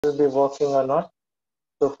will be working or not.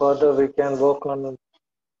 So further we can work on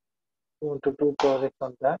 2 projects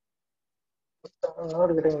on that. I'm not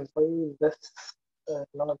getting why this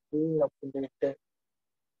not being updated.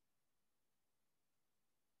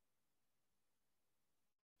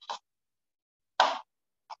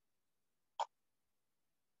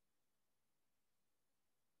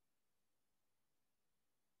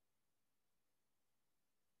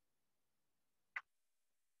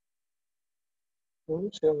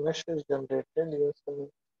 Once your mesh is generated, your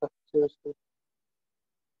structures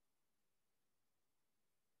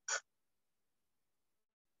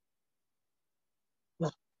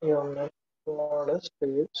your mesh model is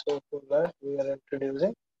created. So for that we are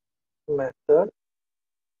introducing method.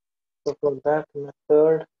 So for that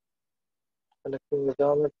method, selecting the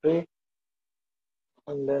geometry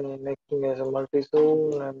and then making as a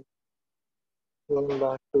multi-zone and going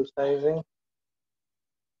back to sizing.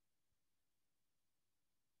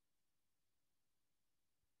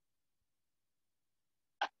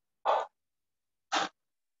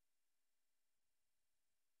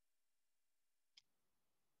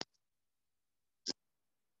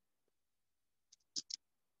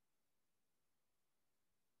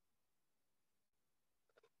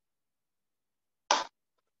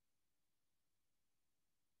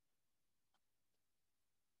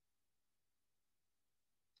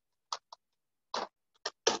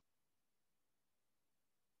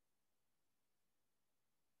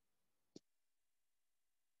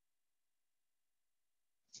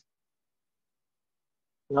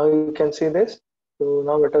 Now you can see this. So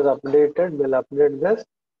now it is updated. We'll update this.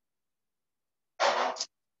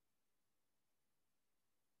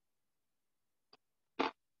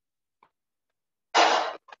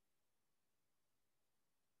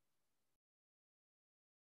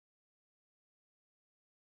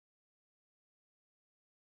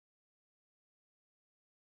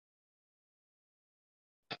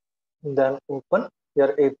 Then open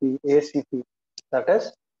your ACP, that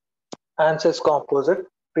is Ansys Composite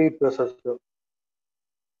Preprocessor.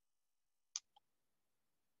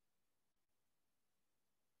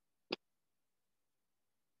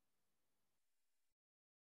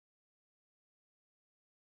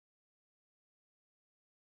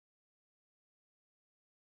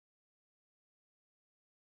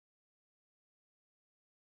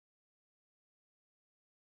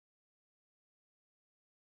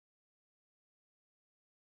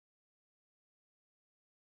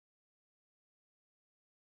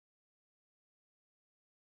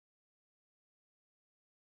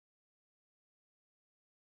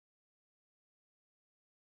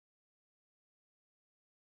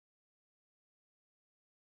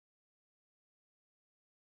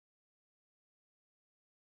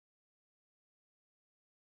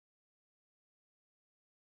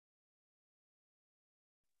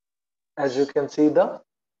 As you can see the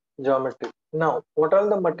geometry. Now, what all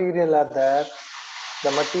the material are there?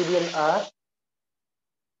 The material are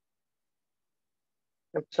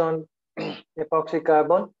Epson epoxy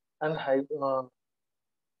carbon and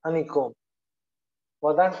honeycomb.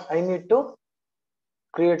 For that, I need to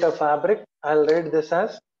create a fabric. I'll rate this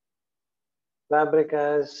as fabric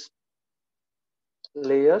as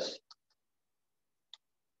layers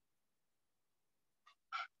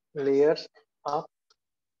up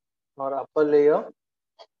or upper layer,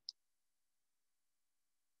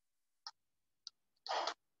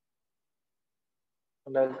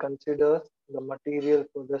 and I'll consider the material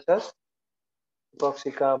for this as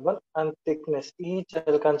epoxy carbon and thickness. Each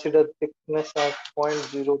I'll consider thickness as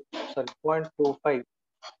 0.25.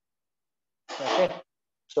 Okay,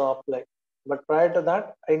 so apply. But prior to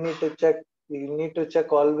that, I need to check. You need to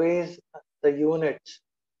check always the units.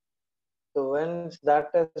 So once that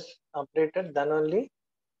is updated, then only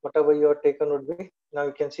whatever you are taken would be. Now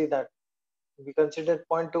you can see that we considered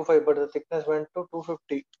 0.25, but the thickness went to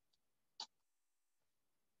 250.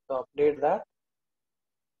 So update that.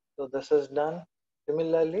 So this is done.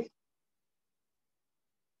 Similarly,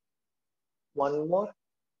 one more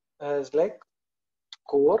is like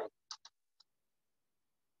core.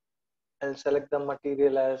 I'll select the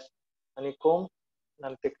material as honeycomb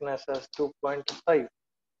and thickness as 2.5.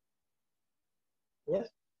 Yes,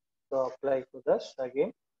 so apply for this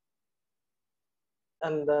again.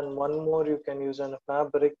 And then one more you can use on a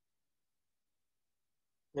fabric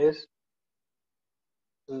is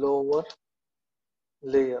lower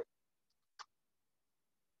layer.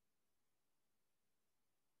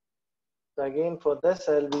 So again for this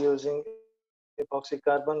I'll be using epoxy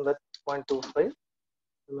carbon with 0.25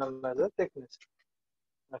 mm as a thickness.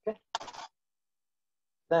 Okay.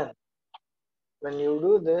 Then when you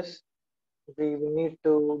do this, we need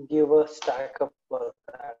to give a stack up for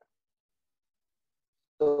that.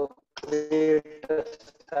 So create a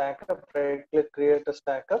stack up, right click, create a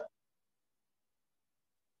stack up.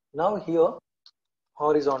 Now here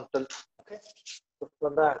horizontal. Okay, so for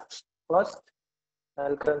that first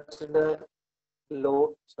I'll consider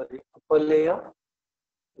upper layer,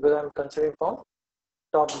 because I'm considering from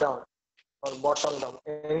top down or bottom down,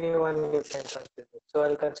 anyone you can consider. So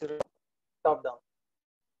I'll consider top down.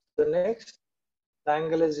 So next, the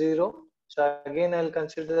angle is 0. So again I'll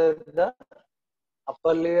consider the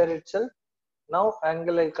upper layer itself. Now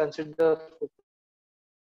angle I consider 1,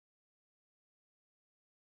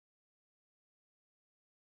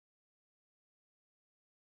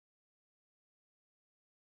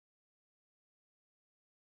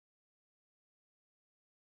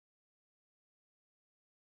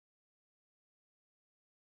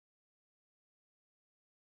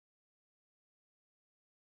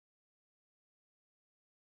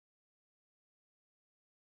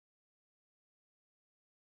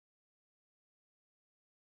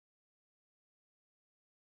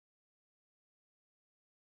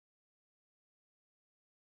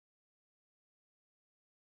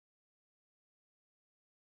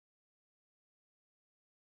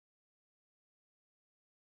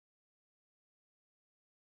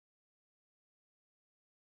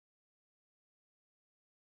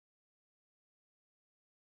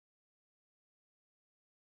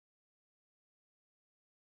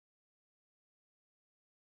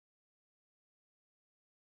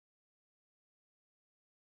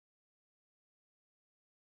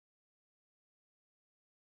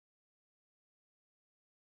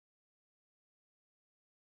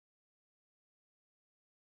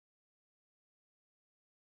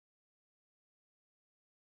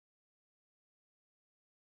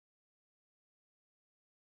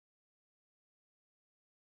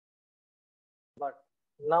 but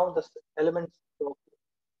now the elements. So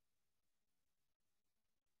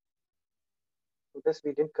this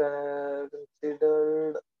we didn't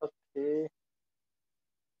consider. Okay,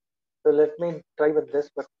 so let me try with this,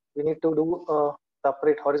 but we need to do a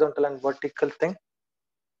separate horizontal and vertical thing.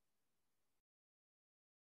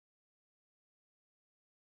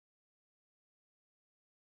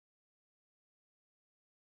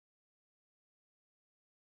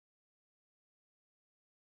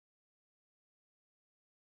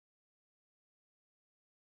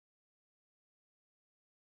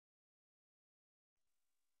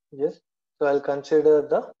 Yes, so I'll consider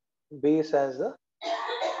the base as the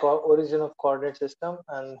origin of coordinate system,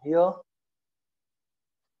 and here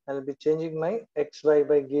I'll be changing my xy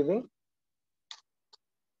by giving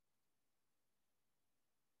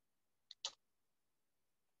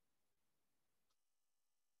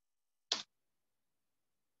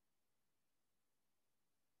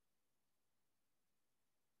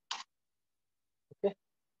okay.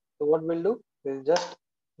 So what we'll do, we'll just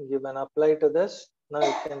give an apply to this. Now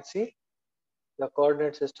you can see the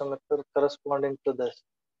coordinate system corresponding to this.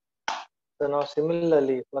 So now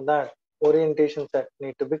similarly for that orientation set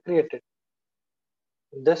need to be created.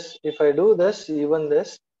 This, if I do this, even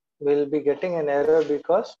this will be getting an error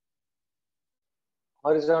because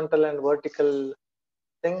horizontal and vertical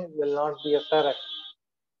thing will not be a correct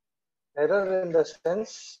error in the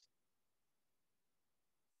sense.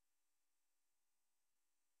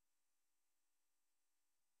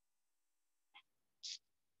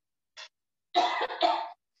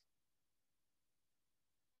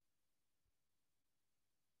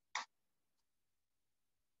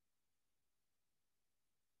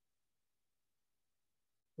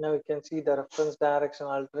 Now you can see the reference direction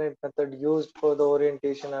alternate method used for the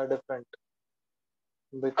orientation are different,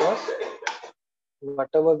 because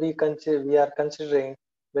whatever we are considering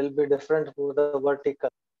will be different for the vertical.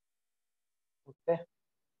 Okay,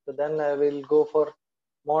 so then I will go for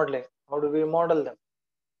modeling. How do we model them?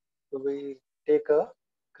 So we take a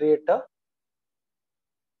create a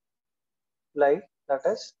line, that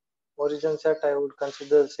is origin set. I would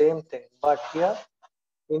consider the same thing, but here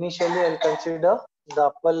initially I'll consider the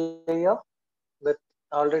upper layer with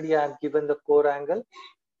already I have given the core angle,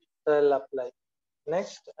 so I'll apply.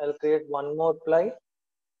 Next I'll create one more ply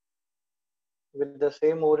with the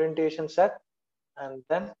same orientation set, and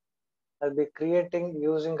then I'll be creating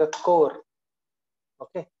using a core.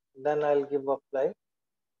 Okay, then I'll give apply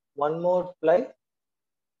one more ply,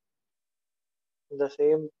 the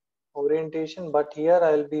same orientation, but here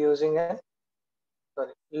I'll be using a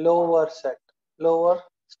lower set, lower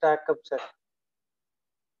stack up set.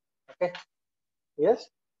 Okay, yes.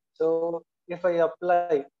 So if I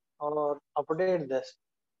apply or update this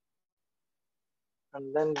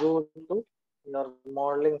and then go to your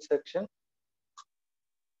modeling section,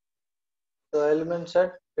 So element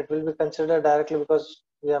set, it will be considered directly because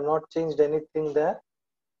we have not changed anything there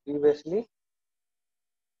previously.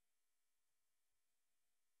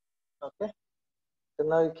 Okay. So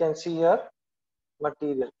now you can see your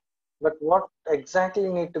material. But what exactly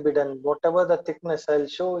need to be done? Whatever the thickness, I'll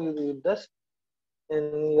show you this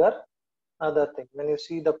in your other thing. When you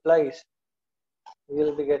see the plies, you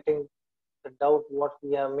will be getting the doubt what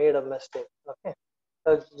we have made a mistake. Okay.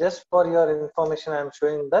 So just for your information, I'm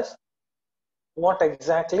showing this. What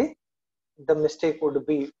exactly the mistake would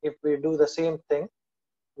be if we do the same thing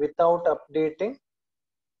without updating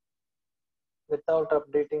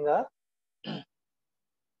our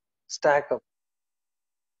stack up.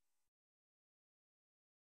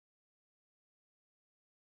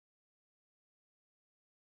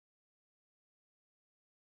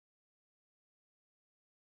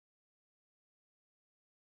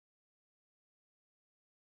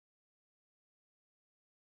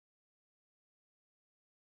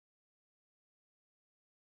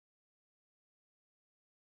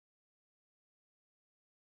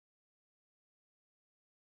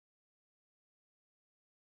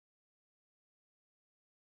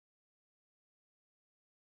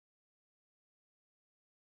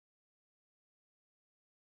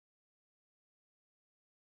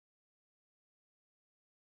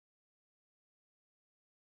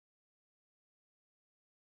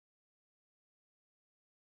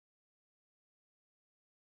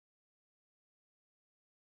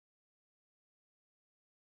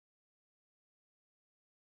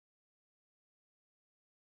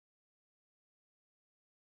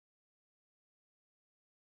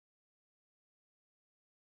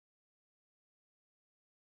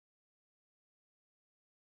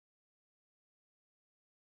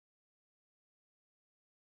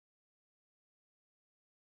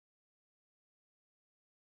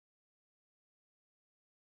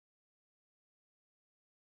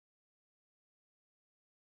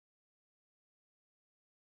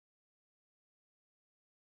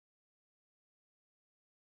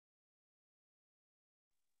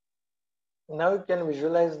 Now you can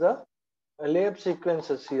visualize the layup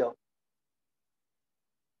sequences here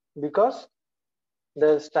because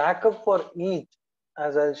the stack up for each,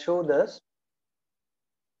 as I'll show this.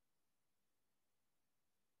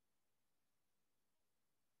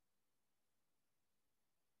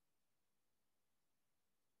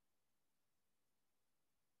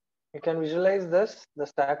 You can visualize this, the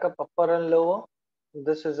stack up upper and lower.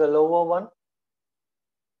 This is a lower one.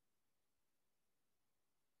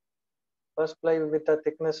 First ply with a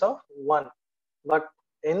thickness of 1. But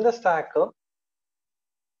in the stack up,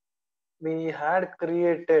 we had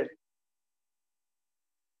created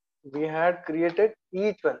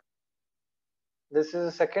each one. This is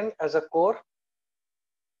the second as a core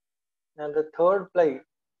and the third ply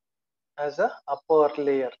as a upper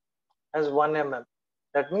layer as 1 mm.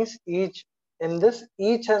 That means each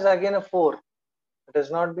has again a 4. It has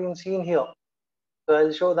not been seen here. So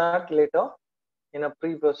I'll show that later in a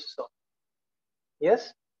preprocessor.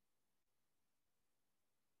 Yes.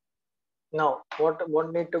 Now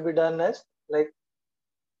what need to be done is like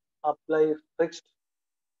apply fixed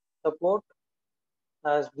support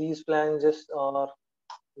as these flanges are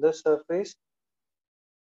this surface.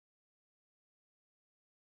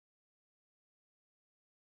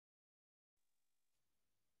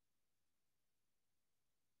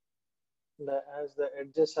 As the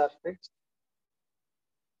edges are fixed.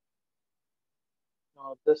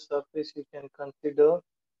 Now this surface you can consider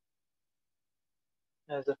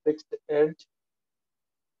as a fixed edge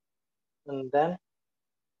and then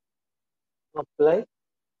apply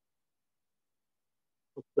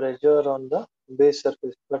pressure on the base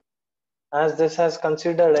surface. But as this has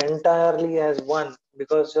considered entirely as one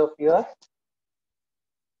because of your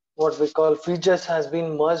what we call features has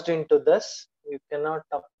been merged into this, you cannot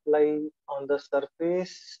apply on the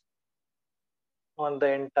surface on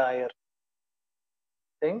the entire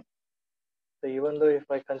thing. So even though if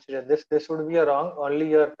I consider this would be a wrong, only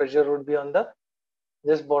your pressure would be on the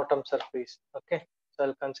this bottom surface. Okay, so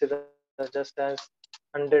I'll consider just as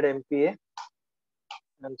 100 MPa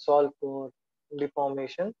and solve for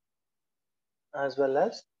deformation as well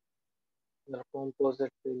as the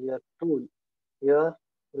composite failure tool. Here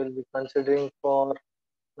we'll be considering for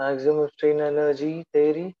maximum strain energy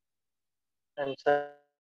theory and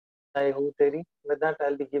Who theory. With that,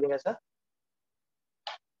 I'll be giving as a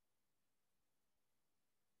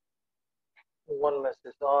one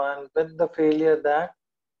message. And with the failure that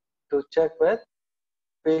to check with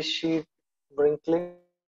phase sheet wrinkling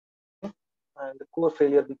and the core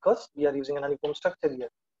failure because we are using an honeycomb structure here.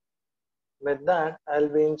 With that, I'll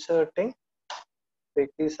be inserting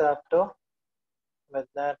Pectis after With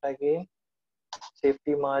that, again,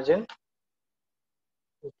 safety margin.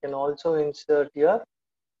 You can also insert your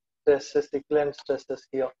stresses, equivalent stresses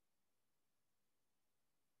here.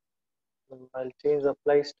 I'll change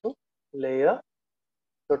applies to layer.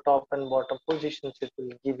 So top and bottom positions, it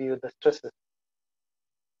will give you the stresses.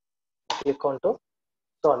 Click on to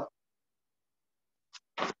solve.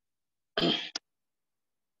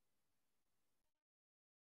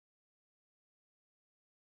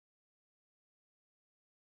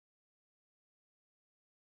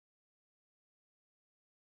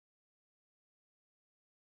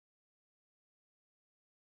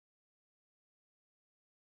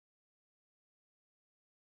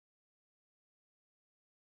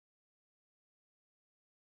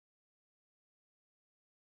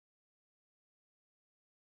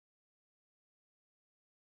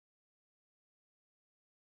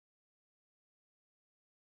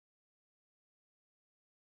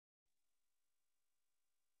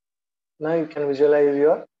 Now you can visualize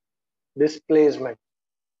your displacement.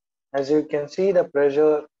 As you can see, the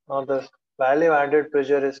pressure or the value added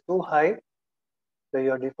pressure is too high, so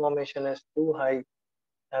your deformation is too high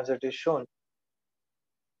as it is shown.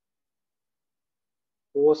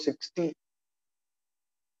 460.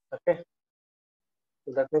 Okay,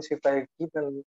 so that means if I keep an